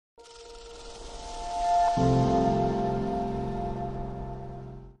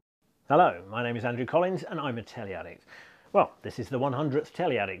Hello, my name is Andrew Collins and I'm a telly addict. Well, this is the 100th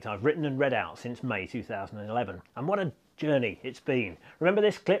telly addict I've written and read out since May 2011. And what a journey it's been. Remember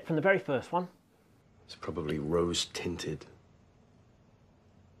this clip from the very first one? It's probably rose tinted.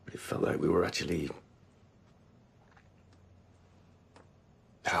 But it felt like we were actually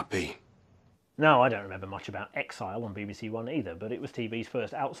happy. No, I don't remember much about Exile on BBC One either, but it was TV's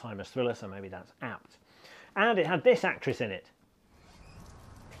first Alzheimer's thriller, so maybe that's apt. And it had this actress in it.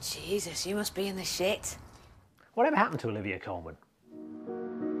 Jesus, you must be in the shit. Whatever happened to Olivia Colman?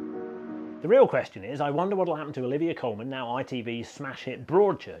 The real question is, I wonder what'll happen to Olivia Colman now ITV's smash hit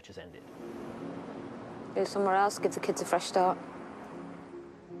Broadchurch has ended. Go somewhere else, give the kids a fresh start.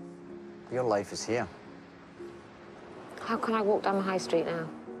 Your life is here. How can I walk down the high street now?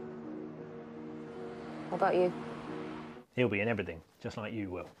 What about you? He'll be in everything, just like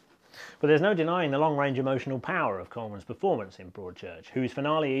you will. But there's no denying the long-range emotional power of Colman's performance in Broadchurch, whose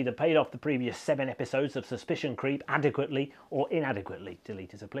finale either paid off the previous 7 episodes of suspicion creep adequately or inadequately,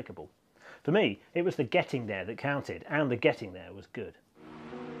 delete as applicable. For me, it was the getting there that counted, and the getting there was good.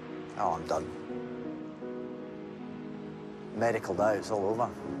 Oh, I'm done. Medical doubt, it's all over.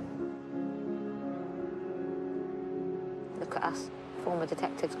 Look at us, former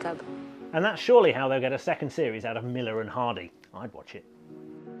detectives club. And that's surely how they'll get a second series out of Miller and Hardy. I'd watch it.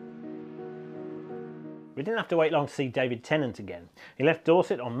 We didn't have to wait long to see David Tennant again. He left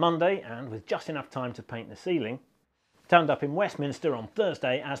Dorset on Monday and, with just enough time to paint the ceiling, turned up in Westminster on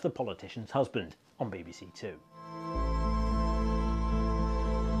Thursday as the politician's husband on BBC Two.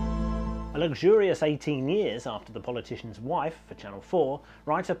 A luxurious 18 years after The Politician's Wife for Channel 4,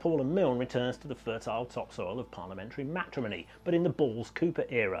 writer Paula Milne returns to the fertile topsoil of parliamentary matrimony, but in the Balls-Cooper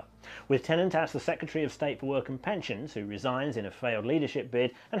era, with Tennant as the Secretary of State for Work and Pensions, who resigns in a failed leadership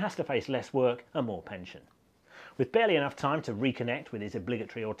bid and has to face less work and more pension. With barely enough time to reconnect with his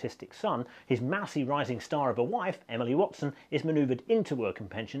obligatory autistic son, his mousy rising star of a wife, Emily Watson, is manoeuvred into work and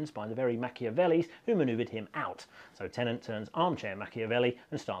pensions by the very Machiavellis who manoeuvred him out. So Tennant turns armchair Machiavelli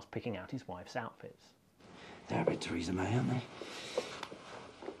and starts picking out his wife's outfits. They're a bit Theresa May, aren't they?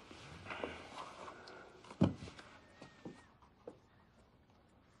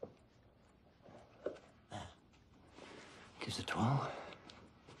 Gives a 12.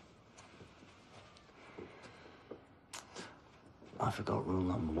 I forgot rule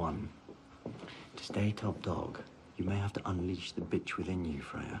number 1. To stay top dog, you may have to unleash the bitch within you,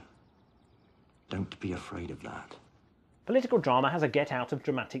 Freya. Don't be afraid of that. Political drama has a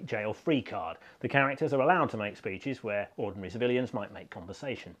get-out-of-dramatic jail-free card. The characters are allowed to make speeches where ordinary civilians might make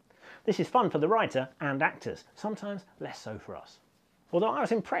conversation. This is fun for the writer and actors, sometimes less so for us. Although I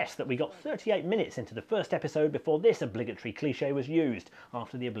was impressed that we got 38 minutes into the first episode before this obligatory cliché was used,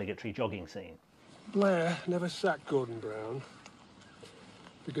 after the obligatory jogging scene. Blair never sacked Gordon Brown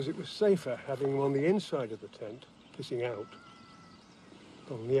because it was safer having him on the inside of the tent, pissing out,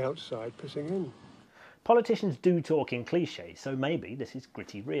 than on the outside, pissing in. Politicians do talk in clichés, so maybe this is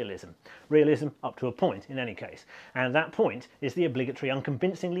gritty realism. Realism up to a point, in any case. And that point is the obligatory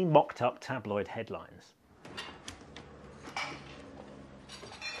unconvincingly mocked-up tabloid headlines.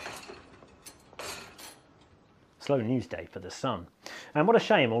 Slow news day for The Sun. And what a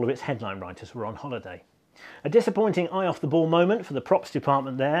shame all of its headline writers were on holiday. A disappointing eye-off-the-ball moment for the props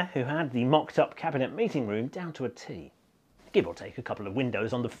department there, who had the mocked-up cabinet meeting room down to a T. Give or take a couple of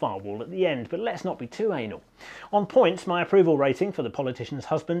windows on the far wall at the end, but let's not be too anal. On points, my approval rating for The Politician's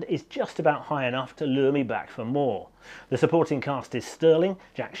Husband is just about high enough to lure me back for more. The supporting cast is sterling: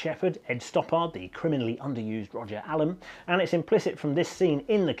 Jack Shepherd, Ed Stoppard, the criminally underused Roger Allam, and it's implicit from this scene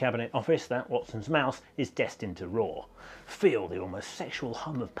in the Cabinet Office that Watson's mouse is destined to roar. Feel the almost sexual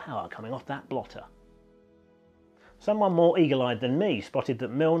hum of power coming off that blotter. Someone more eagle-eyed than me spotted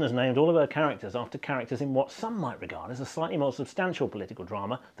that Milne has named all of her characters after characters in what some might regard as a slightly more substantial political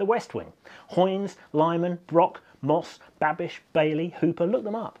drama, The West Wing. Hoynes, Lyman, Brock, Moss, Babish, Bailey, Hooper, look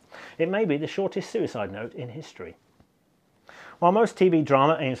them up. It may be the shortest suicide note in history. While most TV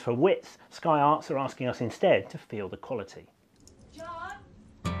drama aims for width, Sky Arts are asking us instead to feel the quality. John?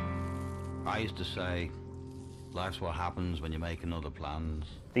 I used to say, life's what happens when you're making other plans.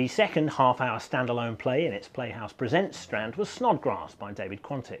 The second half-hour standalone play in its Playhouse Presents strand was Snodgrass by David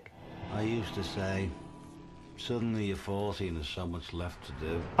Quantick. I used to say, suddenly you're 40 and there's so much left to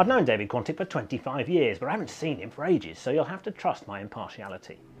do. I've known David Quantick for 25 years, but I haven't seen him for ages, so you'll have to trust my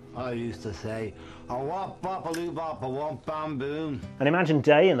impartiality. I used to say, I want bop-a-loo bop, I want bam-boom. An imagined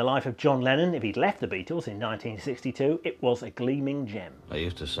day in the life of John Lennon if he'd left the Beatles in 1962, it was a gleaming gem. I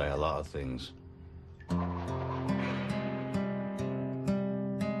used to say a lot of things.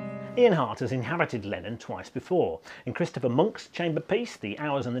 Ian Hart has inhabited Lennon twice before, in Christopher Monk's chamber piece, The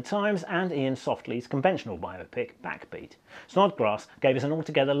Hours and the Times, and Ian Softley's conventional biopic, Backbeat. Snodgrass gave us an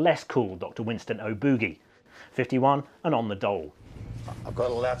altogether less cool Dr. Winston O'Boogie, 51 and on the dole. I've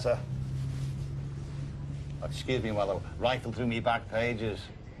got a letter. Excuse me while I rifle through me back pages.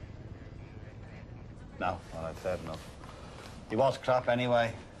 No, well, I've said enough. He was crap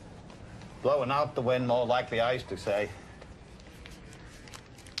anyway. Blowing out the wind, more likely, I used to say.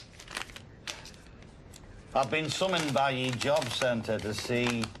 I've been summoned by ye job centre to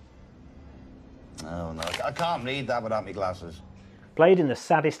see... Oh, no, I can't read that without my glasses. Played in the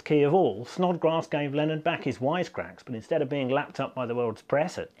saddest key of all, Snodgrass gave Lennon back his wisecracks, but instead of being lapped up by the world's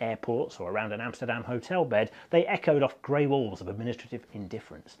press at airports or around an Amsterdam hotel bed, they echoed off grey walls of administrative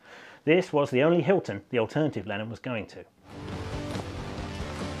indifference. This was the only Hilton the alternative Lennon was going to.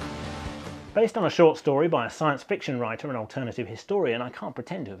 Based on a short story by a science fiction writer and alternative historian I can't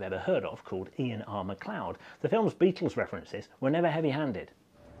pretend to have ever heard of called Ian R. MacLeod, the film's Beatles references were never heavy-handed.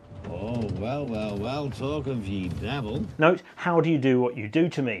 Oh, well, talk of ye devil. Note How Do You Do What You Do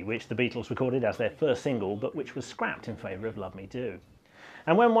To Me, which the Beatles recorded as their first single, but which was scrapped in favour of Love Me Do.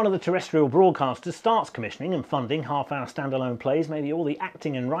 And when one of the terrestrial broadcasters starts commissioning and funding half-hour standalone plays, maybe all the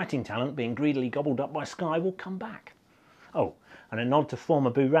acting and writing talent being greedily gobbled up by Sky will come back. Oh, and a nod to former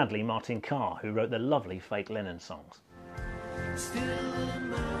Boo Radley, Martin Carr, who wrote the lovely fake Lennon songs.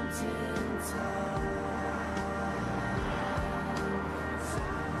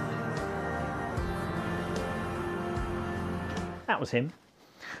 That was him.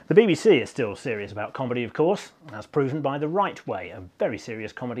 The BBC is still serious about comedy, of course, as proven by The Right Way, a very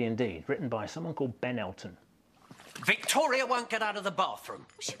serious comedy indeed, written by someone called Ben Elton. Victoria won't get out of the bathroom.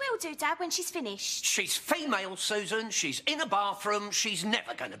 She will do, Dad, when she's finished. She's female, Susan. She's in a bathroom. She's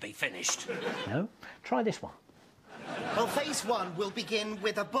never going to be finished. No? Try this one. Well, phase one will begin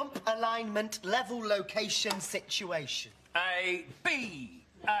with a bump alignment level location situation. A, B,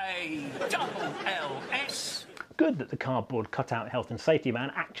 A, double L, S. Good that the cardboard cutout health and safety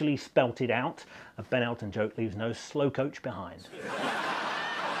man actually spelt it out. A Ben Elton joke leaves no slow coach behind.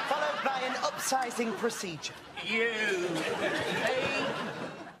 Followed by an upsizing procedure. U, A.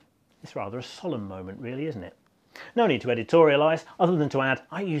 It's rather a solemn moment, really, isn't it? No need to editorialise, other than to add,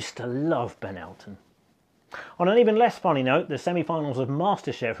 I used to love Ben Elton. On an even less funny note, the semi-finals of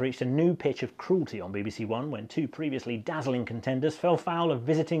MasterChef reached a new pitch of cruelty on BBC One when two previously dazzling contenders fell foul of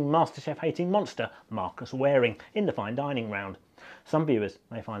visiting MasterChef-hating monster Marcus Waring in the fine dining round. Some viewers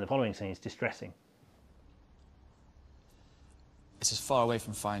may find the following scenes distressing. It's as far away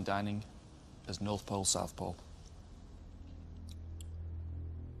from fine dining as North Pole, South Pole.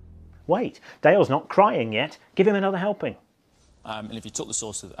 Wait, Dale's not crying yet. Give him another helping. And if you took the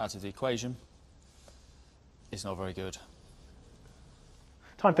sauce out of the equation, it's not very good.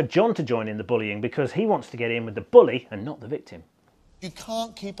 Time for John to join in the bullying because he wants to get in with the bully and not the victim. You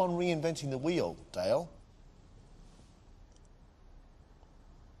can't keep on reinventing the wheel, Dale.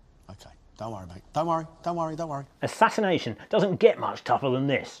 OK, don't worry, mate. Don't worry. Assassination doesn't get much tougher than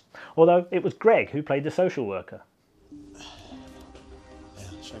this. Although it was Greg who played the social worker. Yeah,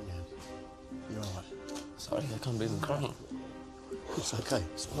 shake me hand. You're all right. Sorry, I can't believe I'm crying. It's OK.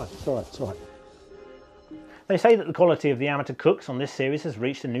 It's all right. It's all right. They say that the quality of the amateur cooks on this series has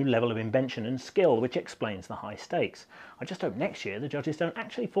reached a new level of invention and skill, which explains the high stakes. I just hope next year the judges don't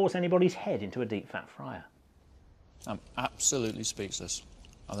actually force anybody's head into a deep fat fryer. I'm absolutely speechless.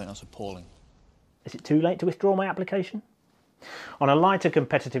 I think that's appalling. Is it too late to withdraw my application? On a lighter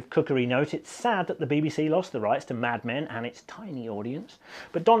competitive cookery note, it's sad that the BBC lost the rights to Mad Men and its tiny audience,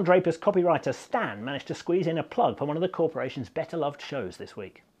 but Don Draper's copywriter Stan managed to squeeze in a plug for one of the corporation's better loved shows this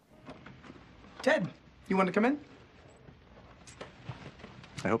week. Ted, you want to come in?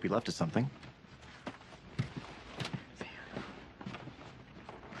 I hope you left us something.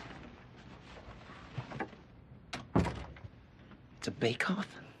 It's a bake-off?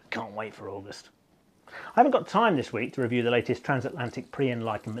 Can't wait for August. I haven't got time this week to review the latest transatlantic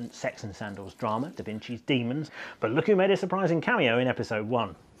pre-Enlightenment sex and sandals drama, Da Vinci's Demons, but look who made a surprising cameo in episode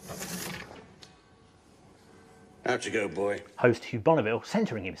 1. Out you go, boy. Host Hugh Bonneville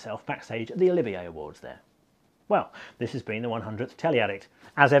centering himself backstage at the Olivier Awards there. Well, this has been the 100th Telly Addict.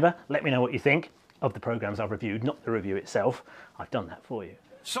 As ever, let me know what you think of the programmes I've reviewed, not the review itself. I've done that for you.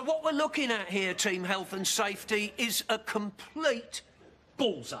 So what we're looking at here, Team Health and Safety, is a complete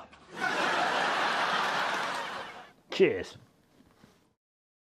balls up. Cheers.